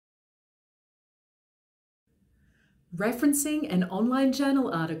Referencing an online journal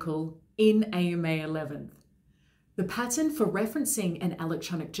article in AMA 11th. The pattern for referencing an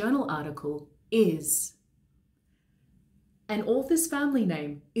electronic journal article is: an author's family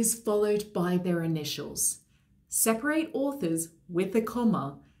name is followed by their initials. Separate authors with a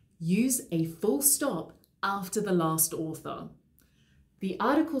comma. Use a full stop after the last author. The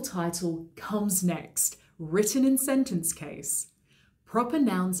article title comes next, written in sentence case. Proper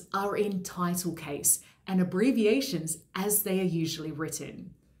nouns are in title case and abbreviations as they are usually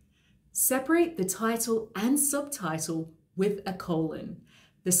written. Separate the title and subtitle with a colon.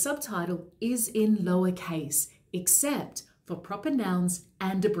 The subtitle is in lowercase, except for proper nouns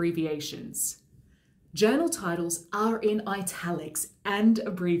and abbreviations. Journal titles are in italics and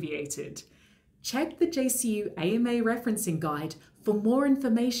abbreviated. Check the JCU AMA referencing guide for more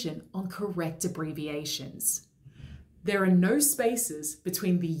information on correct abbreviations. There are no spaces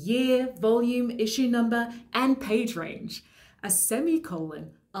between the year, volume, issue number, and page range. A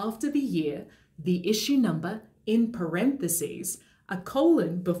semicolon after the year, the issue number in parentheses, a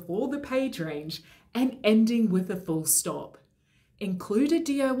colon before the page range, and ending with a full stop. Include a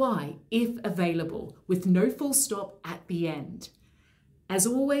DOI if available, with no full stop at the end. As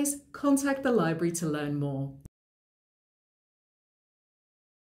always, contact the library to learn more.